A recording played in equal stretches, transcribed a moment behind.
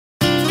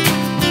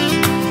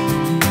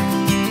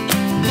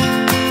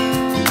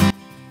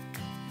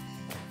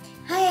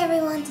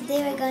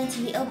going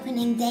to be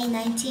opening day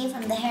 19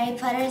 from the Harry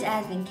Potter's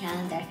Advent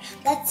Calendar.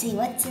 Let's see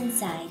what's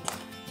inside.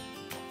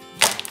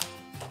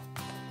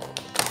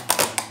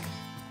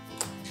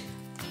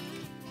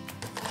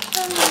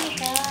 Oh my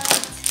god.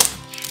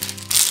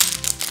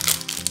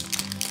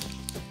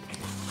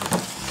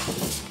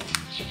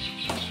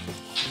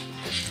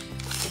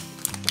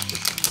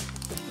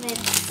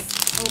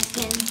 Let's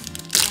open.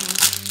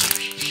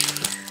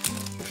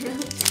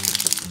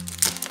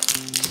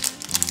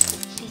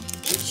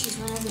 I think she's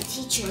one of the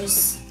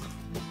teachers.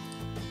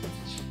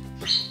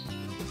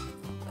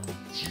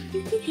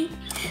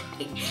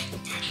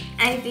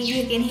 I think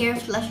you can hear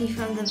Fluffy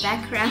from the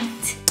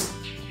background.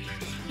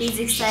 He's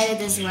excited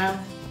as well.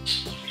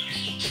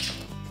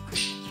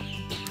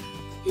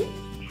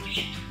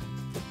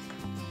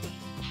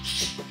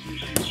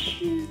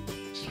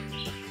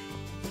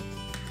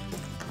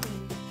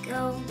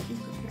 Go and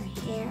put her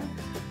hair.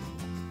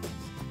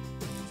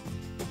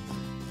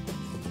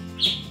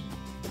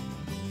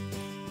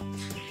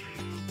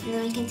 And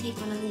then we can take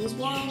one of these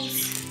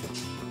wands.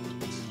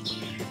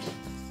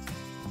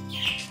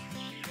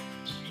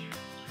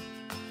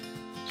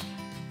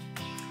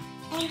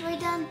 And we're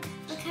done.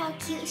 Look how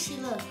cute she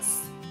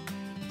looks.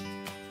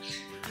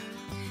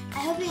 I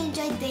hope you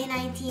enjoyed day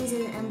 19's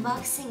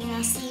unboxing, and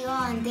I'll see you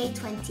all on day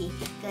 20.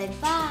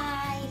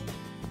 Goodbye!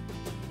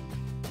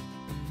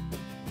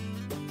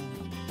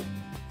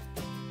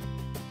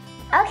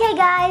 Okay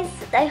guys,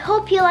 I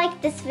hope you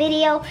liked this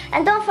video,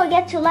 and don't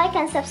forget to like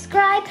and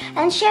subscribe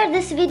and share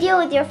this video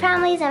with your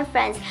families and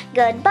friends.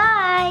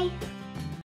 Goodbye!